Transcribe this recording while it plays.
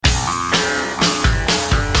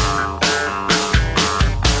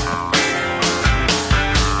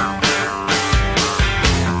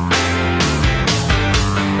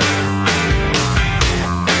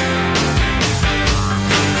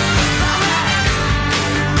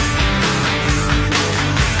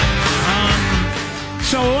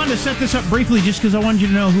to set this up briefly just because I wanted you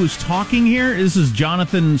to know who's talking here. This is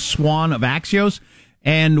Jonathan Swan of Axios.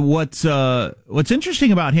 And what's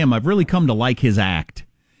interesting about him, I've really come to like his act.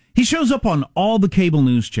 He shows up on all the cable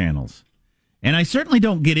news channels. And I certainly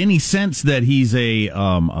don't get any sense that he's a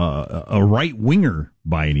right-winger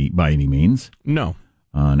by any means. No.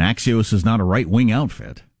 And Axios is not a right-wing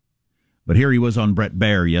outfit. But here he was on Brett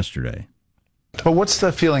Baer yesterday. But what's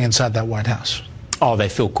the feeling inside that White House? Oh, they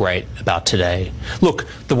feel great about today. Look,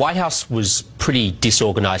 the White House was pretty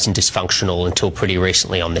disorganized and dysfunctional until pretty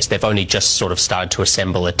recently on this. They've only just sort of started to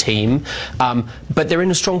assemble a team, but they're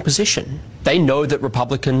in a strong position. They know that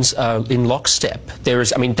Republicans are in lockstep.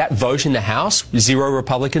 That vote in the House, 0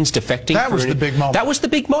 Republicans defecting. That was the big moment. That was the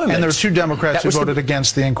big moment. And there were 2 Democrats who voted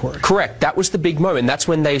against the inquiry. Correct. That was the big moment. That's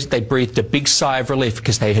when they breathed a big sigh of relief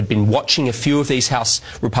because they had been watching a few of these House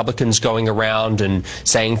Republicans going around and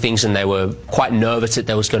saying things, and they were quite nervous that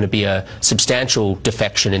there was going to be a substantial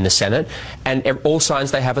defection in the Senate. And all signs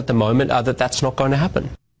they have at the moment are that that's not going to happen.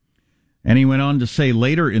 And he went on to say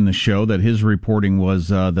later in the show that his reporting was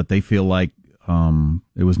that they feel like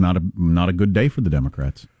it was not a good day for the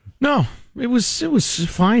Democrats. No, it was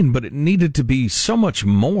fine, but it needed to be so much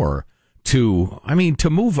more to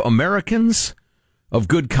move Americans of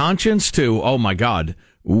good conscience to, oh my God,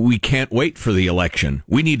 we can't wait for the election.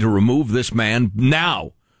 We need to remove this man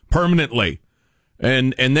now, permanently.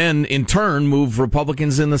 And then in turn move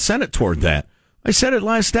Republicans in the Senate toward that. I said it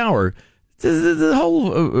last hour. The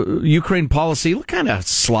whole Ukraine policy looked kind of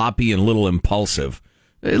sloppy and a little impulsive.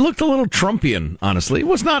 It looked a little Trumpian, honestly. It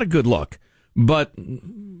was not a good look. But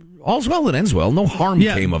all's well that ends well. No harm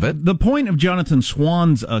came of it. The point of Jonathan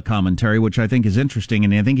Swan's commentary, which I think is interesting,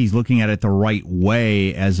 and I think he's looking at it the right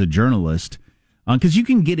way as a journalist, because you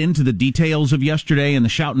can get into the details of yesterday and the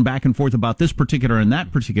shouting back and forth about this particular and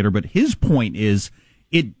that particular, but his point is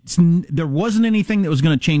there wasn't anything that was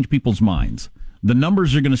going to change people's minds. The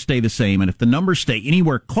numbers are going to stay the same, and if the numbers stay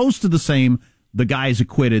anywhere close to the same, the guy's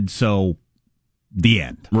acquitted, so the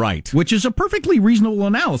end. Right. Which is a perfectly reasonable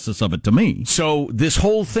analysis of it to me. So this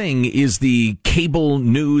whole thing is the cable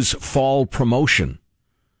news fall promotion.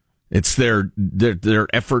 It's their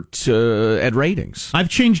effort at ratings. I've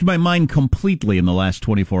changed my mind completely in the last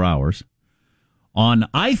 24 hours.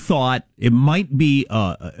 I thought it might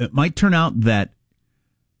turn out that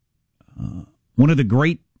one of the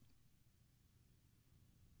great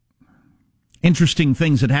interesting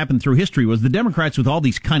things that happened through history was the Democrats, with all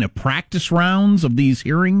these kind of practice rounds of these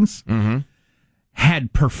hearings,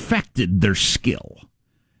 had perfected their skill.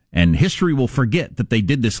 And history will forget that they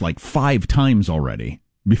did this like 5 times already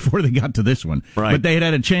before they got to this one. Right. But they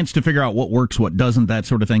had a chance to figure out what works, what doesn't, that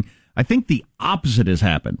sort of thing. I think the opposite has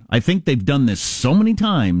happened. I think they've done this so many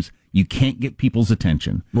times, you can't get people's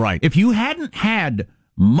attention. Right. If you hadn't had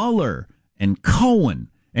Mueller and Cohen,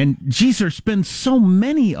 and geez, there's been so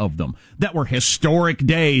many of them that were historic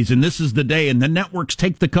days, and this is the day, and the networks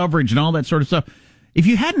take the coverage and all that sort of stuff. If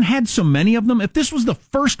you hadn't had so many of them, if this was the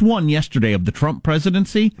first one yesterday of the Trump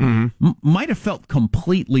presidency, might have felt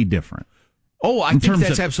completely different. Oh, I think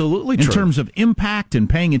that's absolutely true. In terms of impact and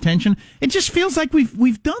paying attention, it just feels like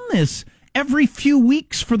we've done this every few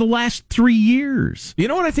weeks for the last 3 years. You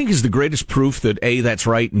know what I think is the greatest proof that A, that's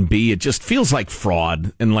right, and B, it just feels like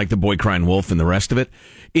fraud, and like the boy crying wolf and the rest of it,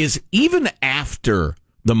 is even after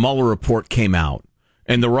the Mueller report came out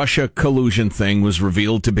and the Russia collusion thing was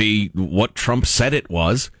revealed to be what Trump said it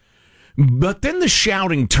was, but then the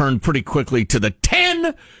shouting turned pretty quickly to the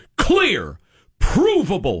 10 clear,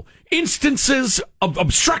 provable instances of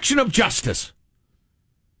obstruction of justice.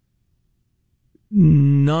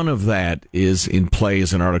 None of that is in play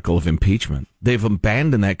as an article of impeachment. They've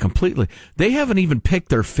abandoned that completely. They haven't even picked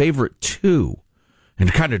their favorite 2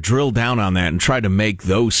 and kind of drilled down on that and tried to make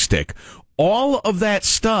those stick. All of that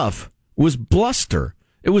stuff was bluster.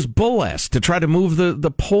 It was burlesque to try to move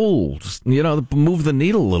the polls, move the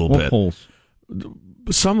needle a little bit. What polls?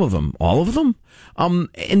 Some of them. All of them.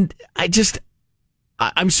 And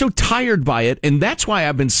I'm so tired by it, and that's why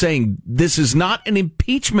I've been saying this is not an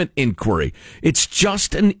impeachment inquiry. It's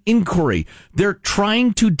just an inquiry. They're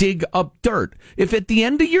trying to dig up dirt. If at the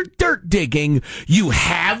end of your dirt digging, you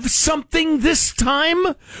have something this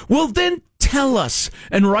time, well, then tell us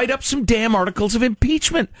and write up some damn articles of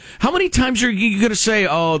impeachment. How many times are you going to say,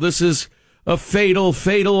 oh, this is a fatal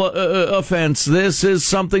offense. This is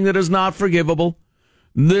something that is not forgivable.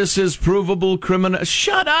 This is provable criminal.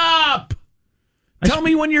 Shut up! Tell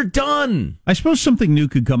me when you're done. I suppose something new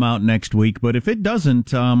could come out next week, but if it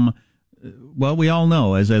doesn't, well, we all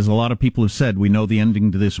know, as a lot of people have said, we know the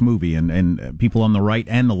ending to this movie, and people on the right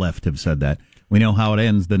and the left have said that. We know how it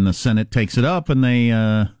ends. Then the Senate takes it up, and they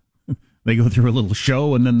They go through a little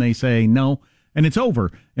show, and then they say no, and it's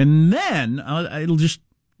over. And then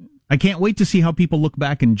I can't wait to see how people look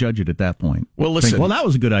back and judge it at that point. Well, listen. Think, that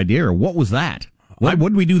was a good idea, or what was that? What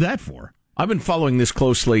did we do that for? I've been following this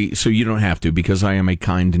closely, so you don't have to, because I am a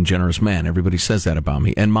kind and generous man. Everybody says that about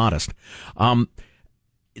me, and modest.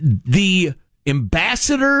 The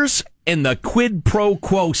ambassadors and the quid pro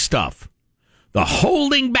quo stuff, the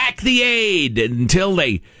holding back the aid until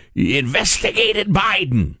they investigated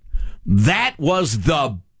Biden, that was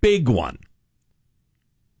the big one.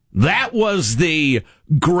 That was the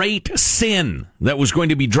great sin that was going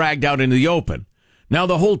to be dragged out into the open. Now,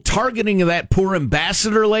 the whole targeting of that poor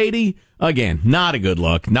ambassador lady, again, not a good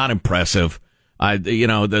look, not impressive.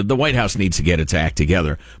 The White House needs to get its act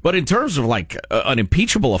together. But in terms of like an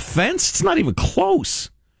impeachable offense, it's not even close.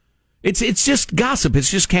 It's just gossip. It's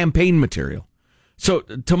just campaign material. So,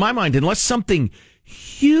 to my mind, unless something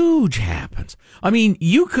huge happens, I mean,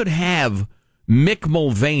 you could have Mick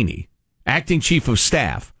Mulvaney, acting chief of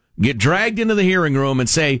staff, get dragged into the hearing room and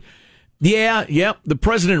say, the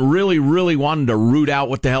president really, really wanted to root out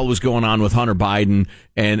what the hell was going on with Hunter Biden,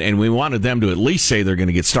 and we wanted them to at least say they're going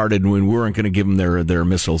to get started, and we weren't going to give them their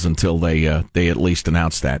missiles until they at least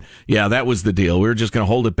announced that. Yeah, that was the deal. We were just going to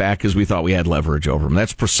hold it back because we thought we had leverage over them.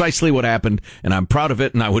 That's precisely what happened, and I'm proud of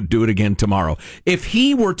it, and I would do it again tomorrow. If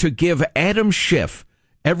he were to give Adam Schiff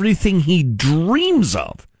everything he dreams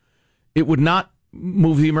of, it would not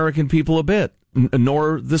move the American people a bit,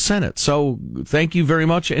 nor the Senate. So thank you very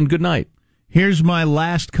much and good night. Here's my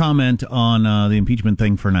last comment on the impeachment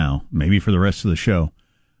thing for now, maybe for the rest of the show.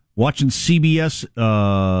 Watching CBS,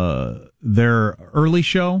 their early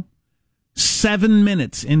show, 7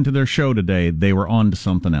 minutes into their show today, they were on to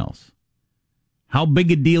something else. How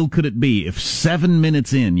big a deal could it be if 7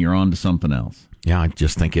 minutes in, you're on to something else? Yeah, I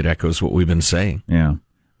just think it echoes what we've been saying. Yeah.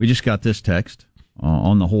 We just got this text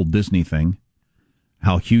on the whole Disney thing.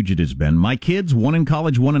 How huge it has been. My kids, one in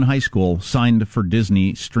college, one in high school, signed for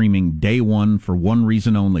Disney streaming day one for one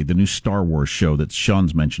reason only, the new Star Wars show that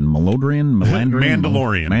Sean's mentioned. Mandalorian.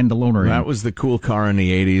 That was the cool car in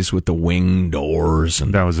the 80s with the wing doors.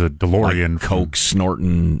 And that was a DeLorean. Like Coke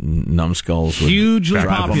snorting numbskulls. Hugely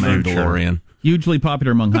popular. Mandalorian. Hugely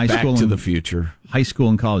popular among high school to the future. High school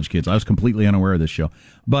and college kids. I was completely unaware of this show.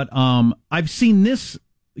 But I've seen this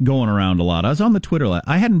going around a lot. I was on the Twitter.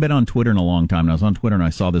 I hadn't been on Twitter in a long time, and I was on Twitter and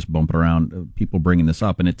I saw this bumping around, people bringing this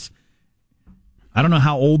up, and I don't know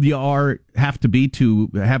how old you have to be to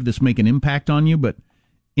have this make an impact on you, but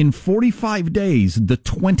in 45 days, the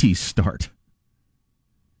 20s start,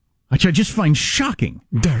 which I just find shocking.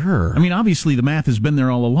 Durr. I mean, obviously the math has been there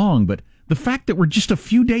all along, but the fact that we're just a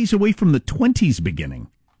few days away from the 20s beginning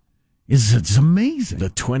it's amazing. The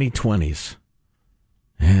 2020s.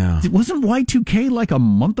 Yeah. Wasn't Y2K like a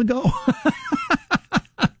month ago?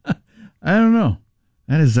 I don't know.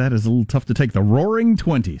 That is a little tough to take. The roaring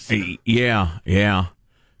 20s. Yeah.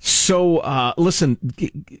 So, listen,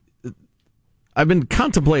 I've been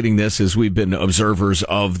contemplating this as we've been observers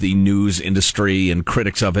of the news industry and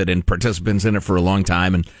critics of it and participants in it for a long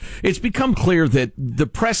time. And it's become clear that the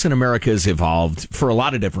press in America has evolved for a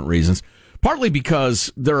lot of different reasons. Partly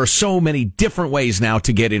because there are so many different ways now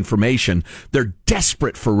to get information. They're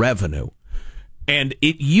desperate for revenue. And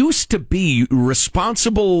it used to be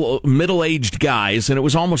responsible middle-aged guys, and it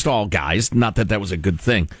was almost all guys, not that that was a good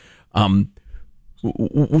thing,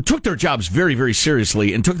 took their jobs very, very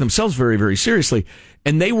seriously and took themselves very, very seriously.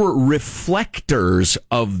 And they were reflectors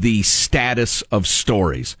of the status of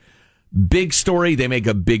stories. Big story, they make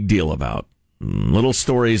a big deal about. Little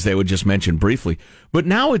stories they would just mention briefly. But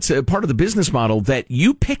now it's a part of the business model that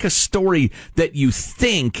you pick a story that you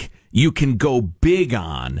think you can go big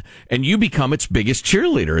on, and you become its biggest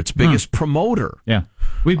cheerleader, its biggest promoter. Yeah,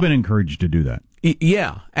 we've been encouraged to do that.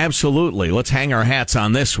 Yeah, absolutely. Let's hang our hats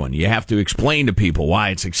on this one. You have to explain to people why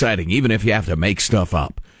it's exciting, even if you have to make stuff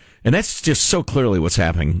up. And that's just so clearly what's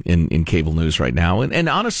happening in cable news right now. And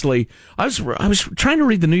honestly, I was trying to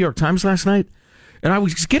read the New York Times last night, and I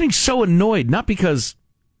was getting so annoyed, not because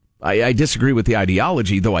I disagree with the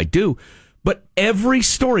ideology, though I do, but every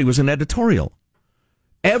story was an editorial.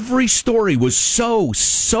 Every story was so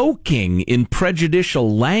soaking in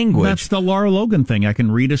prejudicial language. That's the Laura Logan thing. I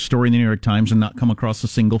can read a story in the New York Times and not come across a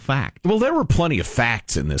single fact. Well, there were plenty of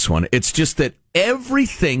facts in this one. It's just that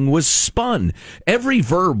everything was spun. Every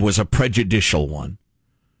verb was a prejudicial one.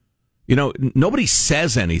 You know, nobody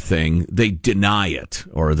says anything, they deny it,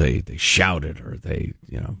 or they shout it, or they,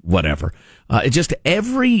 whatever. It just,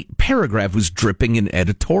 every paragraph was dripping in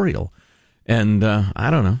editorial. And I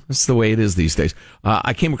don't know, that's the way it is these days.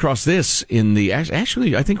 I came across this in the,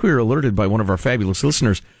 actually, I think we were alerted by one of our fabulous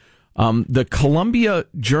listeners. The Columbia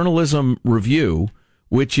Journalism Review,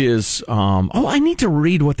 which is, I need to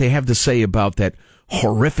read what they have to say about that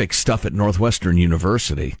horrific stuff at Northwestern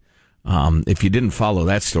University. If you didn't follow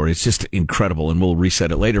that story, it's just incredible, and we'll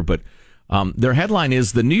reset it later. But their headline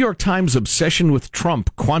is The New York Times Obsession with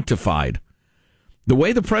Trump Quantified. The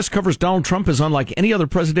way the press covers Donald Trump is unlike any other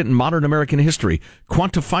president in modern American history,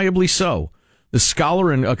 quantifiably so. The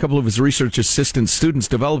scholar and a couple of his research assistant students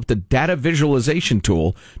developed a data visualization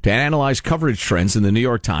tool to analyze coverage trends in the New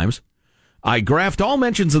York Times. I graphed all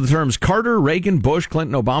mentions of the terms Carter, Reagan, Bush,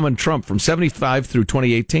 Clinton, Obama, and Trump from 75 through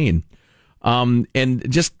 2018. And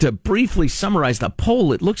just to briefly summarize the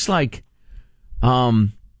poll, it looks like the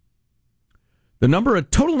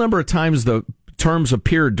total number of times the terms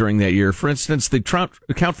appeared during that year. For instance, the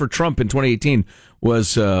account for Trump in 2018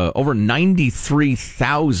 was over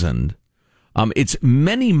 93,000. It's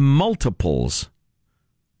many multiples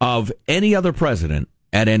of any other president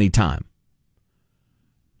at any time.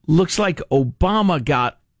 Looks like Obama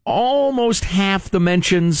got almost half the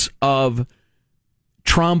mentions of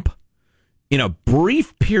Trump in a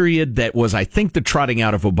brief period that was, I think, the trotting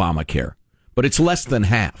out of Obamacare. But it's less than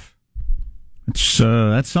half.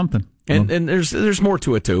 That's something. And there's more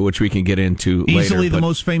to it, too, which we can get into later. Easily the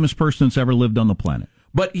most famous person that's ever lived on the planet.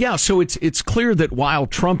 But, yeah, so it's clear that while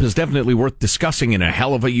Trump is definitely worth discussing and a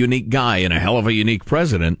hell of a unique guy and a hell of a unique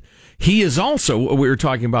president, he is also what we were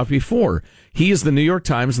talking about before. He is the New York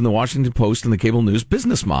Times and the Washington Post and the cable news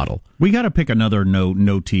business model. We got to pick another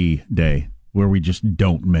no T day where we just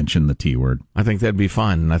don't mention the T word. I think that'd be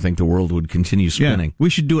fine, and I think the world would continue spinning. Yeah, we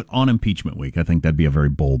should do it on impeachment week. I think that'd be a very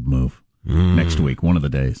bold move. Next week, one of the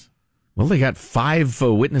days. Well, they got 5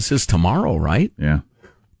 witnesses tomorrow, right? Yeah.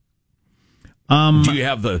 Do you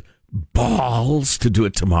have the balls to do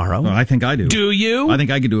it tomorrow? I think I do. Do you? I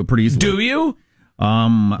think I could do it pretty easily. Do you?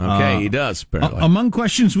 Okay, he does, apparently. Among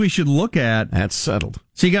questions we should look at... That's settled.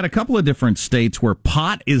 So you got a couple of different states where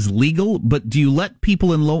pot is legal, but do you let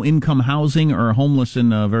people in low-income housing or homeless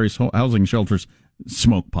in various housing shelters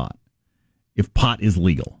smoke pot if pot is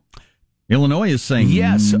legal? Illinois is saying...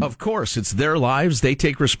 Yes, of course. It's their lives. They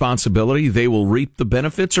take responsibility. They will reap the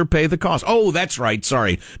benefits or pay the cost. Oh, that's right.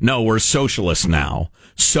 Sorry. No, we're socialists now.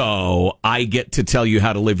 So I get to tell you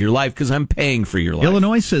how to live your life because I'm paying for your life.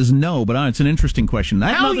 Illinois says no, but it's an interesting question.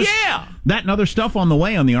 Hell yeah! That and other stuff on the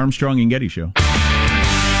way on the Armstrong and Getty Show.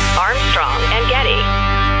 Armstrong and Getty.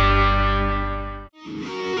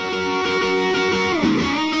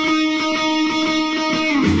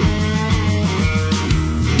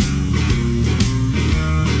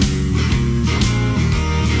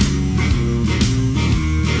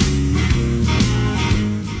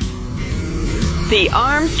 The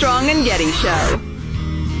Armstrong and Getty Show.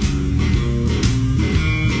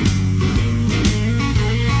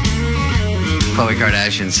 Khloe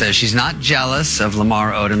Kardashian says she's not jealous of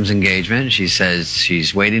Lamar Odom's engagement. She says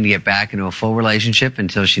she's waiting to get back into a full relationship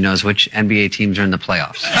until she knows which NBA teams are in the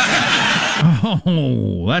playoffs.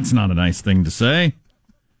 Oh, that's not a nice thing to say.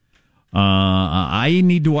 I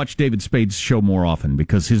need to watch David Spade's show more often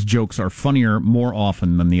because his jokes are funnier more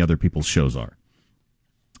often than the other people's shows are.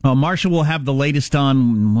 Marshall will have the latest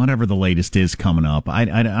on whatever the latest is coming up.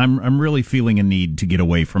 I'm really feeling a need to get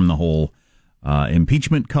away from the whole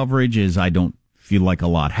impeachment coverage, as I don't feel like a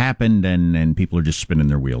lot happened, and people are just spinning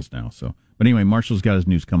their wheels now. So, but anyway, Marshall's got his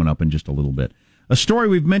news coming up in just a little bit. A story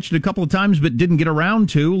we've mentioned a couple of times but didn't get around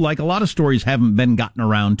to, like a lot of stories haven't been gotten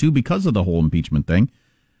around to because of the whole impeachment thing,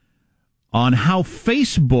 on how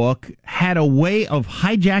Facebook had a way of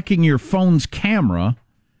hijacking your phone's camera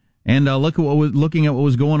and looking at what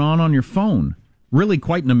was going on your phone. Really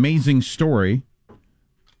quite an amazing story.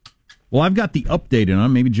 Well, I've got the update on it.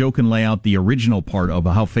 Maybe Joe can lay out the original part of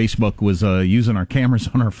how Facebook was using our cameras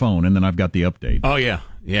on our phone, and then I've got the update. Oh, yeah.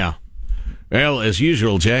 Well, as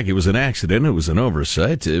usual, Jack, it was an accident. It was an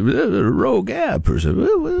oversight. A rogue app.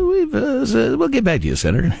 We'll get back to you,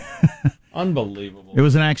 Senator. Unbelievable. It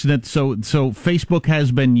was an accident. So Facebook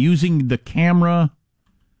has been using the camera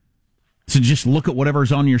to just look at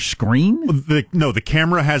whatever's on your screen? The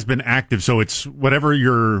camera has been active, so it's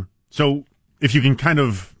whatever so if you can kind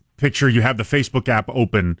of picture, you have the Facebook app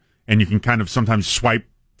open, and you can kind of sometimes swipe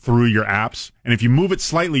through your apps, and if you move it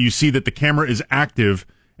slightly, you see that the camera is active,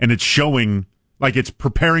 and it's showing, like it's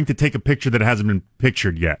preparing to take a picture that hasn't been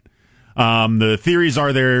pictured yet. The theories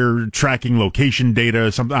are they're tracking location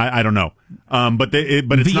data. Something I don't know. But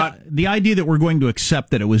it's not the idea that we're going to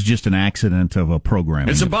accept that it was just an accident of a program.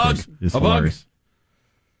 It's a bug. Is hilarious.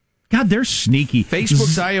 God, they're sneaky.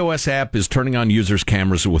 Facebook's iOS app is turning on users'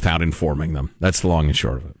 cameras without informing them. That's the long and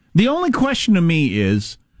short of it. The only question to me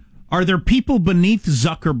is, Are there people beneath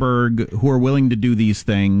Zuckerberg who are willing to do these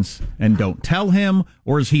things and don't tell him,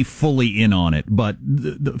 or is he fully in on it? But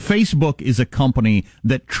the Facebook is a company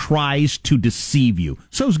that tries to deceive you.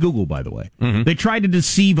 So is Google, by the way. Mm-hmm. They try to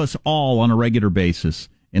deceive us all on a regular basis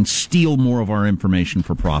and steal more of our information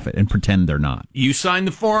for profit and pretend they're not. You signed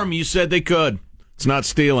the form. You said they could. It's not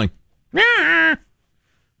stealing.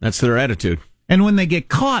 That's their attitude. And when they get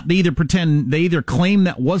caught, they either claim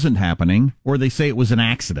that wasn't happening, or they say it was an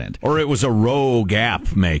accident. Or it was a rogue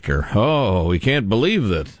app maker. Oh, we can't believe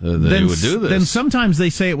that they would do this. Then sometimes they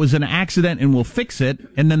say it was an accident and we'll fix it,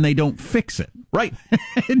 and then they don't fix it. Right.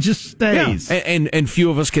 It just stays. Yeah. And few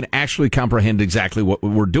of us can actually comprehend exactly what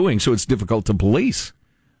we're doing, so it's difficult to police.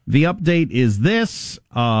 The update is this.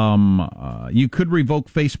 You could revoke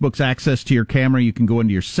Facebook's access to your camera. You can go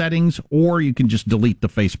into your settings, or you can just delete the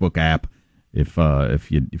Facebook app. If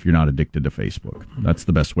you're not addicted to Facebook, that's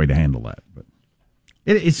the best way to handle that. But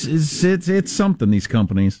it's something, these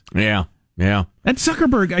companies. Yeah. And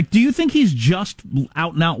Zuckerberg, do you think he's just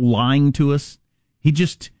out and out lying to us? He's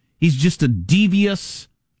just a devious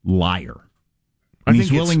liar. And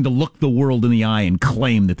he's willing to look the world in the eye and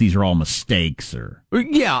claim that these are all mistakes.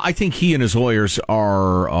 Yeah, I think he and his lawyers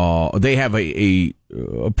are. They have a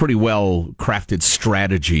pretty well crafted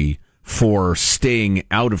strategy for staying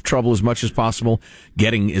out of trouble as much as possible,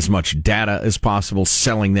 getting as much data as possible,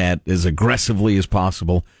 selling that as aggressively as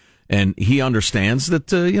possible. And he understands that,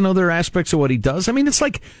 there are aspects of what he does. I mean, it's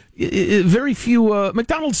like very few,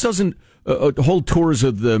 McDonald's doesn't hold tours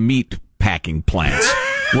of the meat packing plants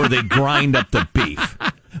where they grind up the beef.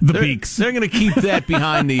 Beaks. They're going to keep that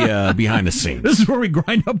behind the scenes. This is where we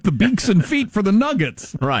grind up the beaks and feet for the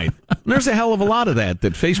nuggets. Right. There's a hell of a lot of that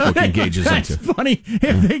Facebook engages into. It's funny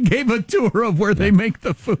if they gave a tour of where they make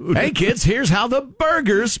the food. Hey, kids, here's how the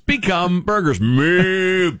burgers become burgers.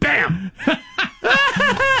 Moo, bam.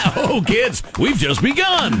 Oh, kids, we've just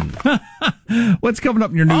begun. What's coming up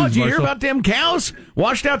in your news, did you hear Marshall? about them cows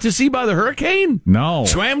washed out to sea by the hurricane? No.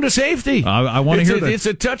 Swam to safety. I want to hear that. It's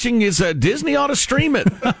Disney ought to stream it.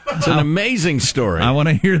 It's an amazing story. I want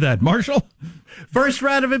to hear that. Marshall? First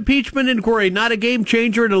round of impeachment inquiry, not a game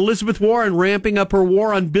changer, and Elizabeth Warren ramping up her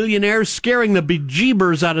war on billionaires, scaring the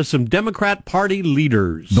bejeebers out of some Democrat Party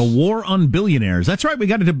leaders. The war on billionaires. That's right. We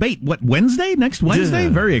got a debate. What, Wednesday? Next Wednesday?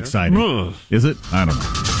 Very exciting. Is it? I don't know.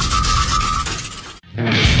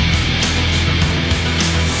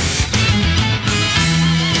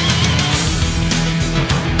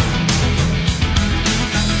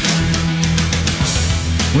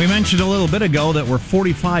 We mentioned a little bit ago that we're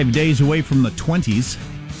 45 days away from the 20s,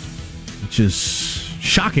 which is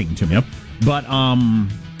shocking to me. But,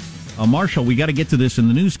 Marshall, we got to get to this in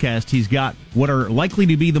the newscast. He's got what are likely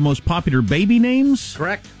to be the most popular baby names.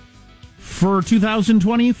 Correct. For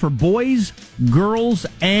 2020 for boys, girls,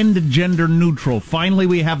 and gender neutral. Finally,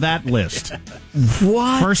 we have that list.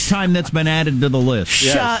 What? First time that's been added to the list.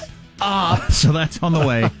 Yes. Shut up. So that's on the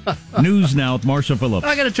way. News now with Marshall Phillips.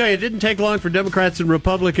 I got to tell you, it didn't take long for Democrats and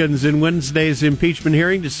Republicans in Wednesday's impeachment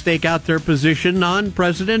hearing to stake out their position on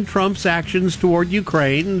President Trump's actions toward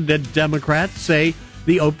Ukraine. The Democrats say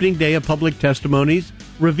the opening day of public testimonies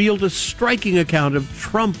revealed a striking account of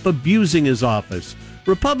Trump abusing his office.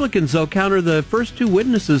 Republicans, though, counter the first two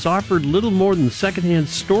witnesses offered little more than secondhand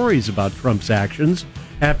stories about Trump's actions.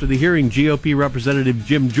 After the hearing, GOP Representative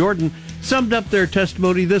Jim Jordan summed up their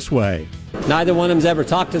testimony this way. Neither one of them's ever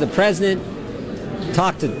talked to the president,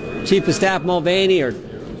 talked to Chief of Staff Mulvaney, or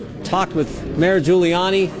talked with Mayor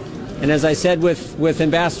Giuliani. And as I said with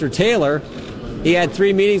Ambassador Taylor, he had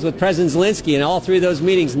 3 meetings with President Zelensky, and all 3 of those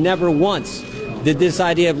meetings never once did this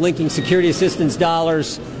idea of linking security assistance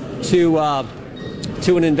dollars to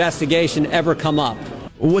an investigation ever come up.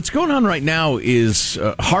 What's going on right now is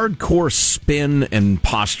hardcore spin and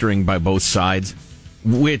posturing by both sides,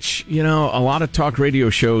 which, a lot of talk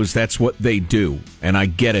radio shows, that's what they do, and I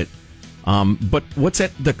get it. But what's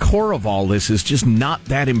at the core of all this is just not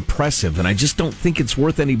that impressive, and I just don't think it's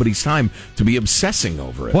worth anybody's time to be obsessing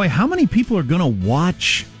over it. Boy, how many people are going to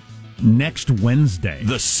watch next Wednesday?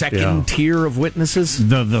 The second tier of witnesses?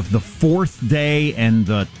 The fourth day and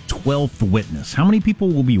the 12th witness. How many people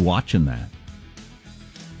will be watching that?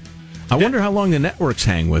 I wonder how long the networks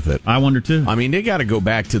hang with it. I wonder, too. I mean, they got to go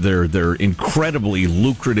back to their incredibly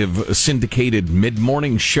lucrative syndicated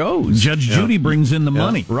mid-morning shows. Judge Judy brings in the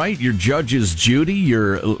money. Right, your Judge is Judy,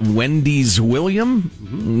 your Wendy's William,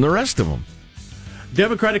 and the rest of them.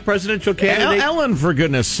 Democratic presidential candidate Ellen, for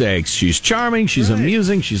goodness sakes. She's charming, she's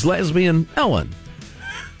amusing, she's lesbian. Ellen.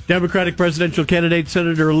 Democratic presidential candidate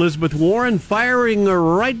Senator Elizabeth Warren firing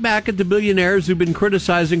right back at the billionaires who've been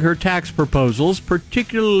criticizing her tax proposals,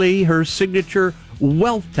 particularly her signature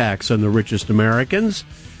wealth tax on the richest Americans.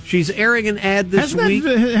 She's airing an ad this week.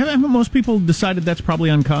 Haven't most people decided that's probably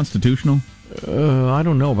unconstitutional? I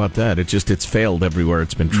don't know about that. It's failed everywhere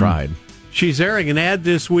it's been tried. She's airing an ad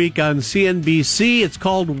this week on CNBC. It's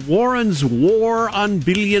called Warren's War on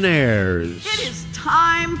Billionaires. It is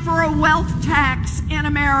time for a wealth tax in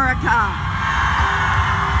America.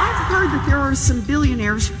 I've heard that there are some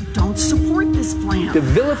billionaires who don't support this plan. The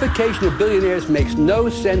vilification of billionaires makes no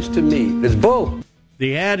sense to me. It's bull.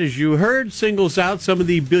 The ad, as you heard, singles out some of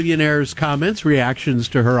the billionaires' comments, reactions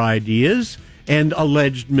to her ideas, and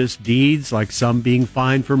alleged misdeeds, like some being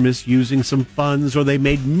fined for misusing some funds, or they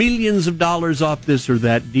made millions of dollars off this or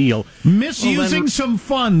that deal. Misusing some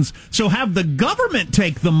funds. So have the government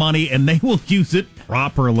take the money and they will use it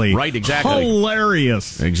properly. Right, exactly.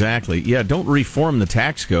 Hilarious. Exactly. Yeah, don't reform the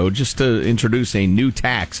tax code, just to introduce a new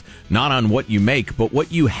tax, not on what you make, but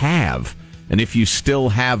what you have. And if you still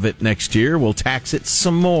have it next year, we'll tax it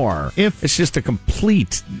some more. It's just a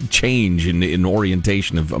complete change in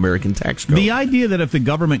orientation of American tax code. The idea that if the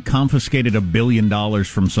government confiscated $1 billion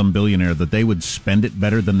from some billionaire, that they would spend it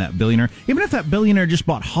better than that billionaire, even if that billionaire just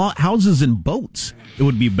bought houses and boats, it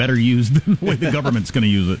would be better used than the way the government's going to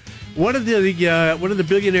use it. One of the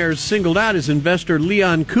billionaires singled out is investor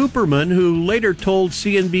Leon Cooperman, who later told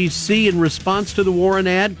CNBC in response to the Warren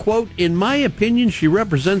ad, quote, "In my opinion, she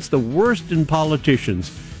represents the worst in politicians.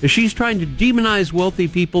 She's trying to demonize wealthy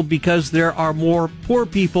people because there are more poor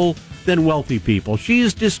people than wealthy people. She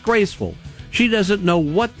is disgraceful. She doesn't know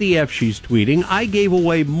what the F she's tweeting. I gave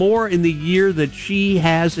away more in the year that she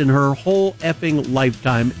has in her whole effing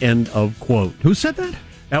lifetime," end of quote. Who said that?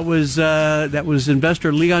 That was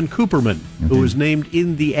investor Leon Cooperman, who was named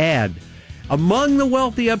in the ad. Among the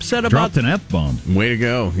wealthy upset about... Dropped an F-bomb. Way to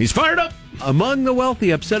go. He's fired up. Among the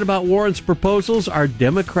wealthy upset about Warren's proposals are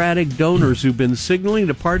Democratic donors who've been signaling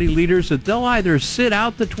to party leaders that they'll either sit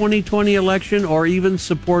out the 2020 election or even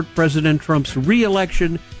support President Trump's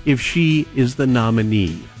re-election if she is the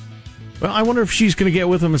nominee. Well, I wonder if she's going to get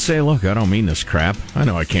with him and say, look, I don't mean this crap. I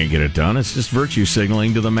know I can't get it done. It's just virtue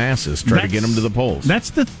signaling to the masses. Try to get them to the polls. That's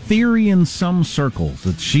the theory in some circles,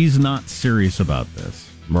 that she's not serious about this.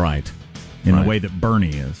 Right. In the way that Bernie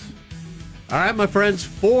is. All right, my friends,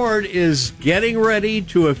 Ford is getting ready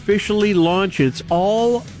to officially launch its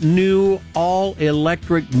all-new,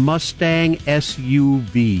 all-electric Mustang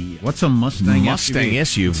SUV. What's a Mustang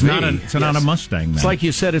SUV? It's not a Mustang, man. It's like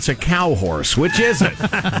you said, it's a cow horse. Which is it?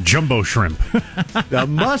 Jumbo shrimp. The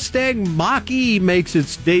Mustang Mach-E makes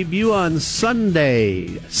its debut on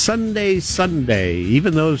Sunday.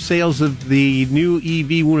 Even though sales of the new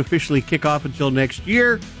EV won't officially kick off until next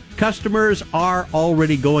year, customers are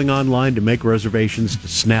already going online to make reservations to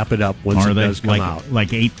snap it up once it does come out.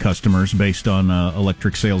 Like 8 customers based on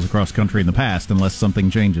electric sales across country in the past, unless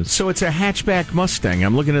something changes. So it's a hatchback Mustang.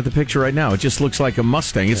 I'm looking at the picture right now. It just looks like a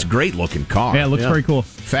Mustang. It's a great-looking car. Yeah, it looks very cool.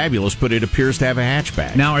 Fabulous, but it appears to have a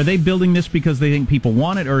hatchback. Now, are they building this because they think people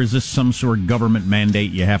want it, or is this some sort of government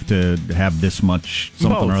mandate? You have to have this much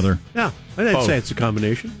something or other? Yeah, I'd say it's a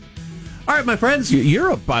combination. All right, my friends.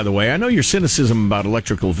 Europe, by the way, I know your cynicism about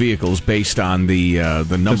electrical vehicles based on the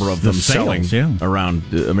number of them selling around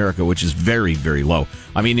America, which is very, very low.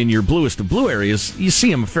 I mean, in your bluest of blue areas, you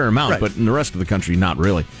see them a fair amount, but in the rest of the country, not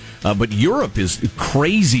really. But Europe is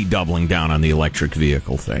crazy doubling down on the electric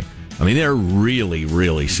vehicle thing. I mean, they're really,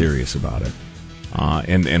 really serious about it.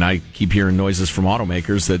 And I keep hearing noises from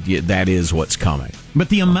automakers that that is what's coming. But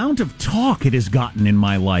the amount of talk it has gotten in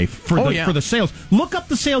my life for the sales. Look up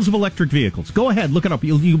the sales of electric vehicles. Go ahead, look it up.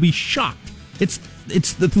 You'll be shocked. It's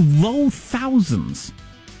the low thousands.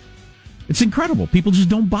 It's incredible. People just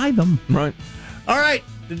don't buy them. Right. All right.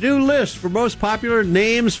 The new list for most popular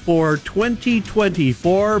names for 2020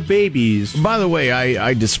 for babies. By the way,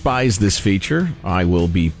 I despise this feature. I will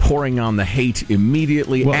be pouring on the hate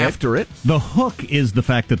immediately after it. The hook is the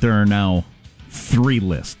fact that there are now 3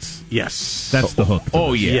 lists. Yes. That's the hook.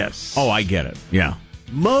 Oh, yeah. Yes. Oh, I get it. Yeah.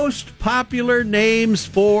 Most popular names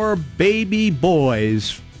for baby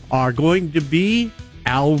boys are going to be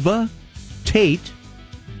Alva, Tate,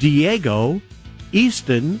 Diego,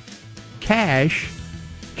 Easton, Cash.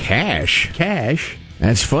 Cash?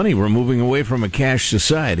 That's funny. We're moving away from a cash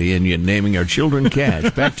society, and you're naming our children Cash.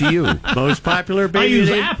 Back to you. Most popular baby I use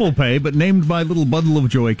name. Apple Pay, but named my little bundle of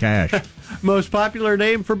joy Cash. Most popular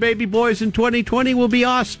name for baby boys in 2020 will be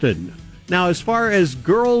Austin. Now, as far as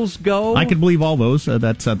girls go... I can believe all those.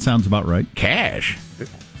 That sounds about right. Cash.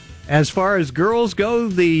 As far as girls go,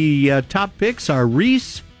 the top picks are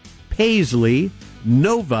Reese, Paisley,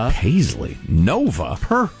 Nova... Nova?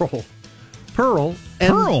 Pearl.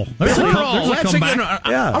 There's a comeback.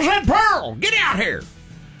 I said Pearl. Get out here.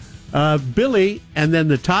 Billy, and then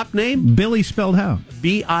the top name? Billy spelled how?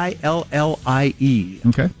 Billie. Okay. Billie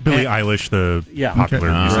Eilish, the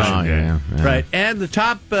popular musician. Yeah. Right. And the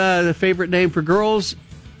top the favorite name for girls,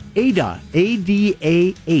 Ada.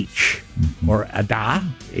 A-D-A-H. Or Ada.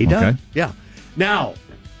 Ada? Okay. Yeah. Now,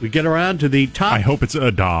 we get around to the top. I hope it's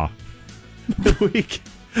Ada.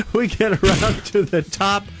 we get around to the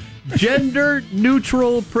top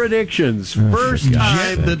gender-neutral predictions. First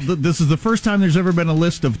time. This is the first time there's ever been a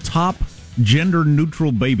list of top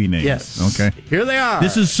gender-neutral baby names. Yes. Okay. Here they are.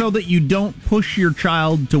 This is so that you don't push your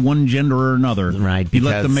child to one gender or another. Right. You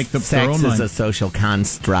let them make their own sex is mind. a social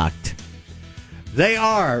construct. They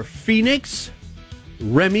are Phoenix,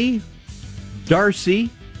 Remy, Darcy,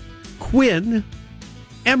 Quinn,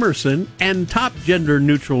 Emerson, and top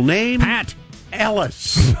gender-neutral name, Pat.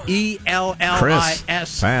 Ellis.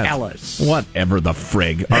 E-L-L-I-S. Pat. Ellis. Whatever the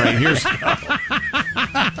frig. All right, here's.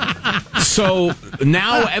 So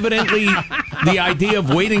now, evidently, the idea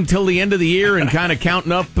of waiting till the end of the year and kind of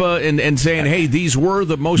counting up and saying, hey, these were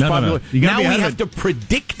the most popular. No. You gotta Now be we ahead of have it. to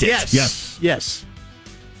predict it. Yes.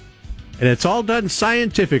 And it's all done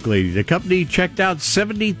scientifically. The company checked out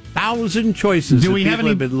 70,000 choices that people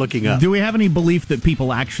have been looking up. Do we have any belief that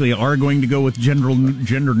people actually are going to go with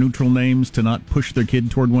gender-neutral names to not push their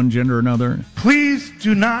kid toward one gender or another? Please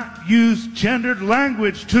do not use gendered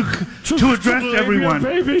language to address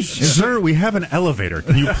everyone. Sir, we have an elevator.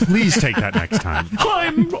 Can you please take that next time?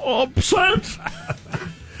 I'm upset.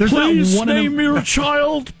 There's Please not one name your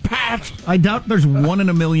child Pat. I doubt there's 1 in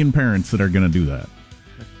a million parents that are going to do that.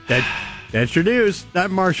 That's your news.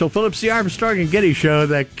 I'm Marshall Phillips, the Armstrong and Getty Show,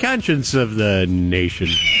 the conscience of the nation.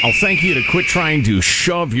 I'll thank you to quit trying to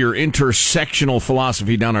shove your intersectional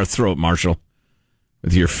philosophy down our throat, Marshall,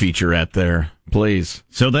 with your featurette there. Please.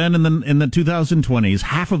 So then in the 2020s,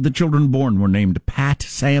 half of the children born were named Pat,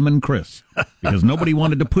 Sam, and Chris because nobody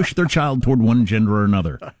wanted to push their child toward one gender or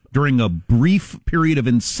another during a brief period of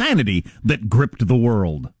insanity that gripped the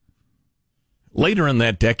world. Later in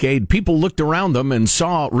that decade, people looked around them and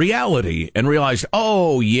saw reality and realized,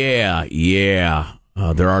 oh, yeah,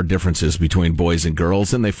 there are differences between boys and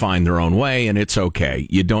girls, and they find their own way, and it's okay.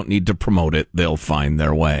 You don't need to promote it. They'll find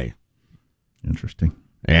their way. Interesting.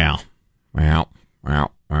 Yeah. Wow.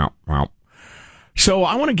 So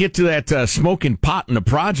I want to get to that smoking pot in the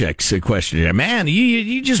projects question. Man,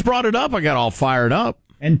 you just brought it up. I got all fired up.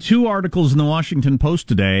 And 2 articles in the Washington Post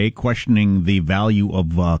today questioning the value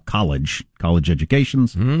of college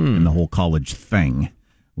educations, and the whole college thing,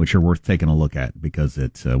 which are worth taking a look at because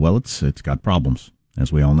it's got problems,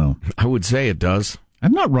 as we all know. I would say it does.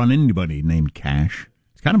 I've not run into anybody named Cash.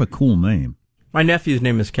 It's kind of a cool name. My nephew's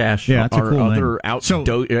name is Cash. Yeah, it's a cool other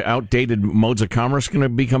name. outdated modes of commerce going to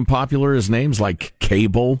become popular as names like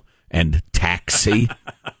cable and taxi?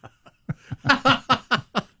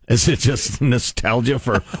 Is it just nostalgia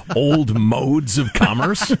for old modes of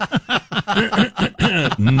commerce?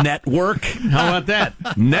 Network? How about that?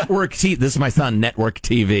 Network TV. This is my son, Network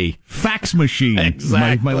TV. Fax machine.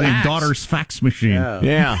 Exactly. My little daughter's fax machine.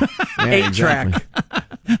 Yeah. 8-track.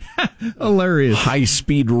 Hilarious.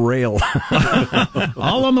 High-speed rail.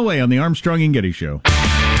 All on the way on the Armstrong and Getty Show.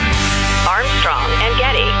 Armstrong and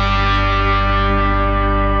Getty.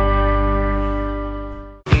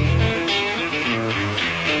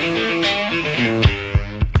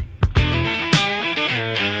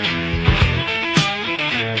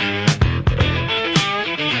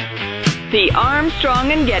 The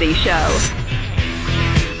Armstrong and Getty Show.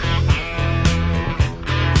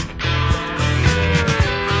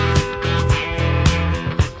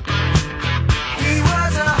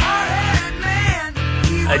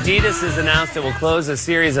 Adidas has announced it will close a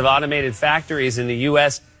series of automated factories in the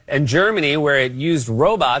U.S. and Germany where it used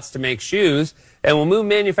robots to make shoes, and will move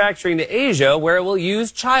manufacturing to Asia where it will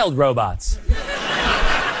use child robots.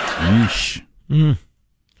 Yeesh. I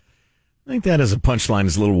think that as a punchline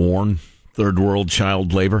is a little worn. Third world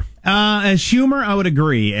child labor. As humor, I would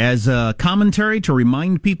agree. As a commentary to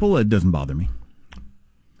remind people, it doesn't bother me.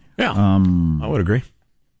 Yeah, I would agree.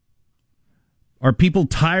 Are people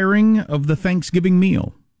tiring of the Thanksgiving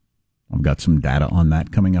meal? I've got some data on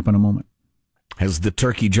that coming up in a moment. Has the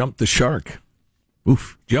turkey jumped the shark?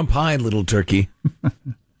 Oof. Jump high, little turkey.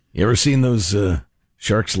 You ever seen those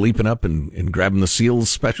sharks leaping up and grabbing the seals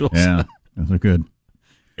specials? Yeah, those are good.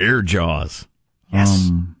 Air jaws. Yes.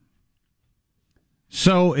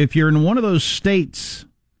 So if you're in one of those states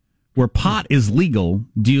where pot is legal,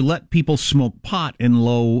 do you let people smoke pot in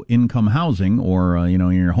low-income housing or, in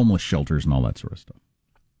your homeless shelters and all that sort of stuff?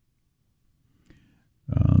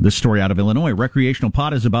 This story out of Illinois. Recreational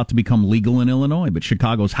pot is about to become legal in Illinois, but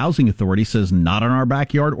Chicago's housing authority says not in our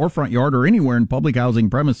backyard or front yard or anywhere in public housing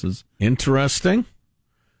premises. Interesting.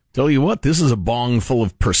 Tell you what, this is a bong full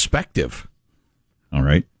of perspective. All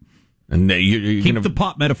right. And you keep the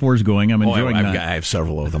pot metaphors going. I'm enjoying that. I have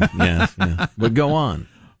several of them. Yeah. But go on.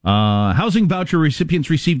 Housing voucher recipients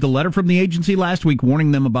received a letter from the agency last week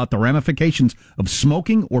warning them about the ramifications of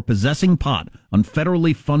smoking or possessing pot on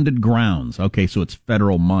federally funded grounds. Okay, so it's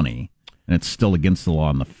federal money, and it's still against the law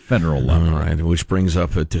on the federal level. All right, which brings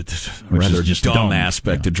up a rather just dumb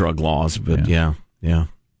aspect of drug laws, but yeah.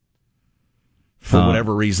 For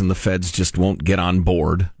whatever reason, the feds just won't get on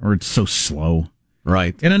board. Or it's so slow.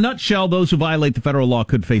 Right. In a nutshell, those who violate the federal law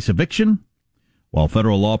could face eviction. While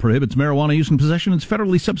federal law prohibits marijuana use and possession, its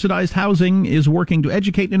federally subsidized housing is working to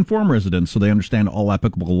educate and inform residents so they understand all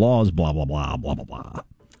applicable laws, blah, blah, blah, blah, blah,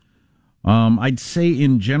 blah. I'd say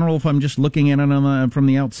in general, if I'm just looking at it from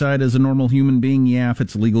the outside as a normal human being, yeah, if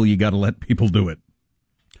it's legal, you got to let people do it.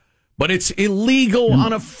 But it's illegal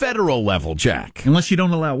on a federal level, Jack. Unless you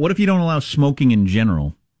don't allow, what if you don't allow smoking in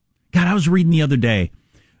general? God, I was reading the other day.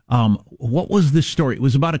 What was this story? It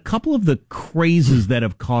was about a couple of the crazes that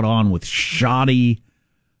have caught on with shoddy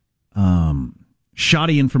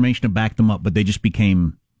information to back them up, but they just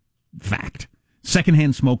became fact.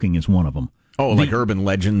 Secondhand smoking is one of them. Oh, like urban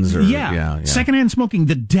legends? Or yeah. Secondhand smoking.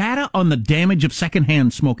 The data on the damage of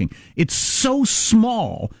secondhand smoking, it's so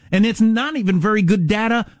small, and it's not even very good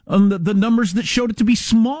data on the numbers that showed it to be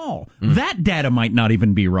small. That data might not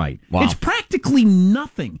even be right. Wow. It's practically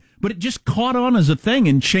nothing. But it just caught on as a thing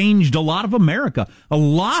and changed a lot of America. A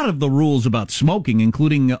lot of the rules about smoking,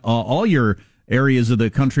 including all your areas of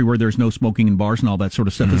the country where there's no smoking in bars and all that sort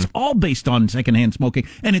of stuff, is all based on secondhand smoking,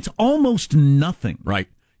 and it's almost nothing. Right.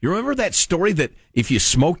 You remember that story that if you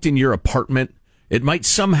smoked in your apartment, it might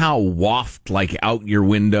somehow waft like out your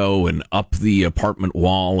window and up the apartment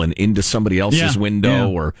wall and into somebody else's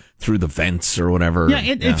window or through the vents or whatever.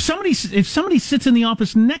 If somebody sits in the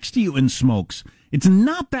office next to you and smokes, it's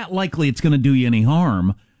not that likely it's going to do you any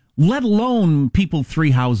harm, let alone people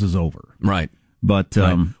 3 houses over. Right. But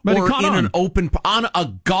or it caught in on. an open on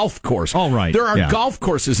a golf course. Oh, right. There are golf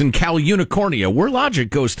courses in Cal Unicornia where logic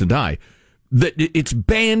goes to die. That it's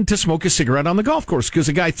banned to smoke a cigarette on the golf course because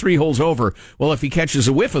a guy 3 holes over, well, if he catches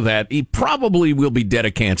a whiff of that, he probably will be dead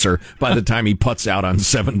of cancer by the time he putts out on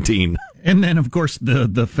 17. And then, of course,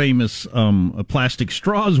 the famous plastic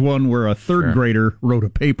straws one where a third grader wrote a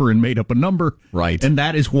paper and made up a number. Right. And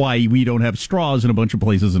that is why we don't have straws in a bunch of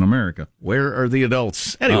places in America. Where are the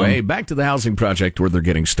adults? Anyway, back to the housing project where they're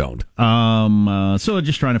getting stoned. So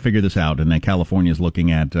just trying to figure this out. And then California's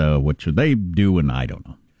looking at what should they do, and I don't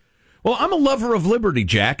know. Well, I'm a lover of liberty,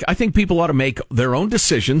 Jack. I think people ought to make their own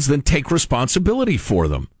decisions, then take responsibility for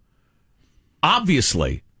them.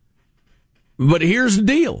 Obviously. But here's the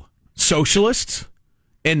deal. Socialists,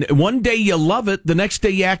 and one day you love it, the next day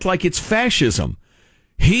you act like it's fascism.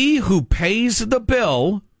 He who pays the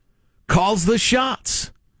bill calls the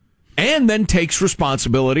shots and then takes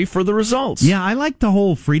responsibility for the results. Yeah, I like the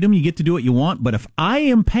whole freedom. You get to do what you want, but if I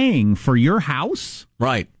am paying for your house...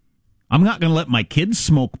 Right. I'm not going to let my kids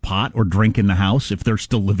smoke pot or drink in the house if they're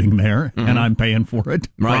still living there, and I'm paying for it.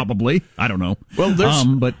 Right. Probably. I don't know. Well,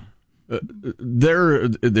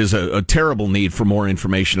 there's a terrible need for more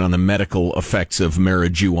information on the medical effects of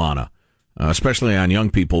marijuana, especially on young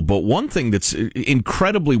people. But one thing that's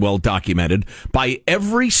incredibly well documented by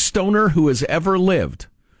every stoner who has ever lived,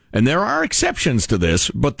 and there are exceptions to this,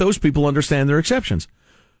 but those people understand their exceptions.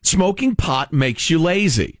 Smoking pot makes you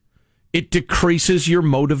lazy. It decreases your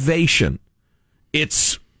motivation.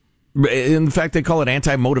 It's, in fact, they call it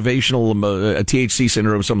anti-motivational THC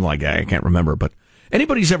syndrome, something like that. I can't remember, but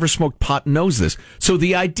anybody who's ever smoked pot knows this. So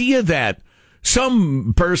the idea that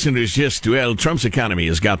some person is just, well, Trump's economy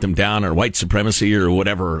has got them down, or white supremacy, or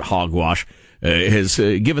whatever hogwash, has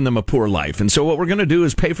given them a poor life. And so what we're going to do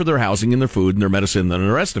is pay for their housing and their food and their medicine and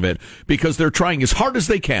the rest of it because they're trying as hard as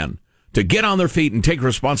they can to get on their feet and take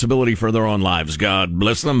responsibility for their own lives. God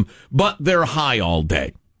bless them. But they're high all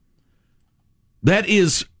day. That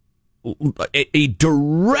is a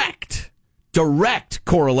direct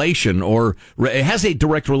correlation, or it has a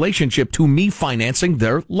direct relationship to me financing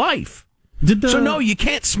their life. So no, you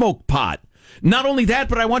can't smoke pot. Not only that,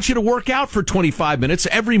 but I want you to work out for 25 minutes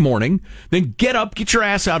every morning, then get up, get your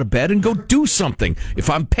ass out of bed, and go do something.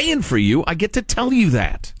 If I'm paying for you, I get to tell you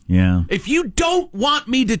that. Yeah. If you don't want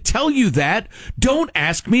me to tell you that, don't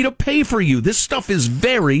ask me to pay for you. This stuff is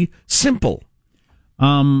very simple.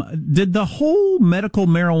 Did the whole medical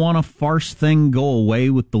marijuana farce thing go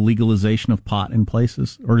away with the legalization of pot in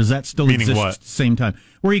places? Or does that still exist at the same time?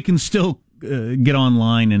 Where you can still get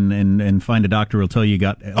online and find a doctor who'll tell you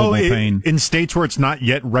got elbow pain. In states where it's not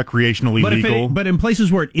yet recreationally legal. But in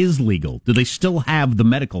places where it is legal, do they still have the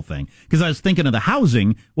medical thing? Because I was thinking of the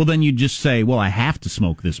housing. Well, then you just say, well, I have to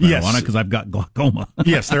smoke this marijuana because I've got glaucoma.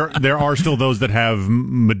 Yes, there are still those that have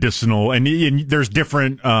medicinal, and there's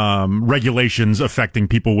different regulations affecting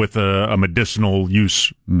people with a medicinal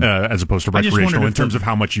use as opposed to recreational in terms of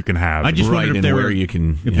how much you can have. I just wondered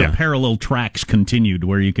if the parallel tracks continued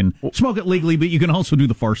where you can smoke it legally, but you can also do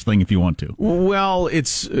the farce thing if you want to. Well,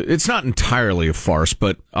 it's not entirely a farce,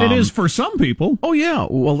 but it is for some people. Oh yeah.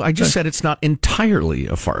 Well, I just said it's not entirely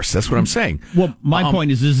a farce. That's what I'm saying. Well, my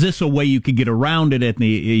point is this a way you could get around it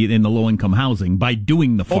in the low income housing by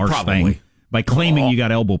doing the farce thing? By claiming you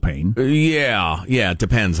got elbow pain. Yeah, it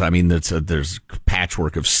depends. I mean, there's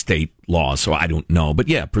patchwork of state laws, so I don't know. But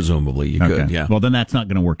yeah, presumably you could, yeah. Well, then that's not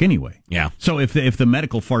going to work anyway. Yeah. So if the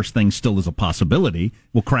medical farce thing still is a possibility,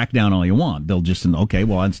 we'll crack down all you want. They'll just,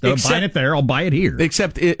 instead of buying it there, I'll buy it here.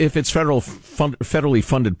 Except if it's federally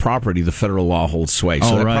funded property, the federal law holds sway,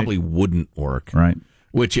 so that probably wouldn't work. Right.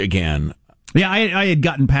 Which, again... Yeah, I had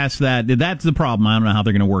gotten past that. That's the problem. I don't know how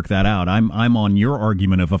they're going to work that out. I'm on your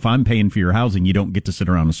argument of if I'm paying for your housing, you don't get to sit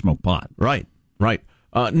around and smoke pot. Right.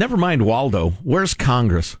 Never mind Waldo. Where's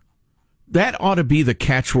Congress? That ought to be the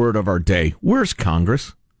catchword of our day. Where's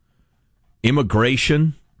Congress?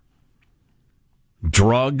 Immigration,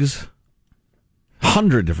 drugs,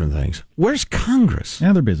 100 different things. Where's Congress?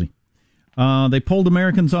 Yeah, they're busy. They polled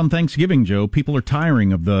Americans on Thanksgiving, Joe. People are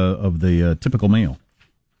tiring of the typical meal.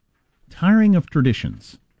 Tiring of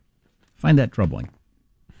traditions. Find that troubling.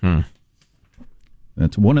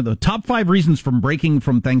 That's one of the top 5 reasons from breaking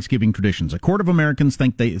from Thanksgiving traditions. A quarter of Americans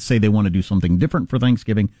say they want to do something different for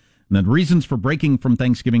Thanksgiving. And the reasons for breaking from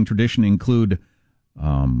Thanksgiving tradition include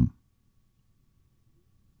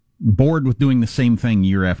bored with doing the same thing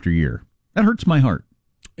year after year. That hurts my heart.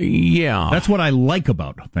 Yeah. That's what I like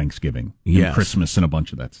about Thanksgiving and Christmas and a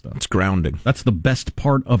bunch of that stuff. It's grounding. That's the best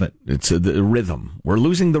part of it. It's the rhythm. We're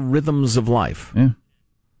losing the rhythms of life. Yeah.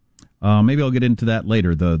 Maybe I'll get into that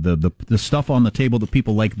later. The stuff on the table that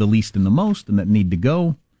people like the least and the most and that need to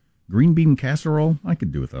go. Green bean casserole, I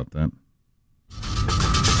could do without that.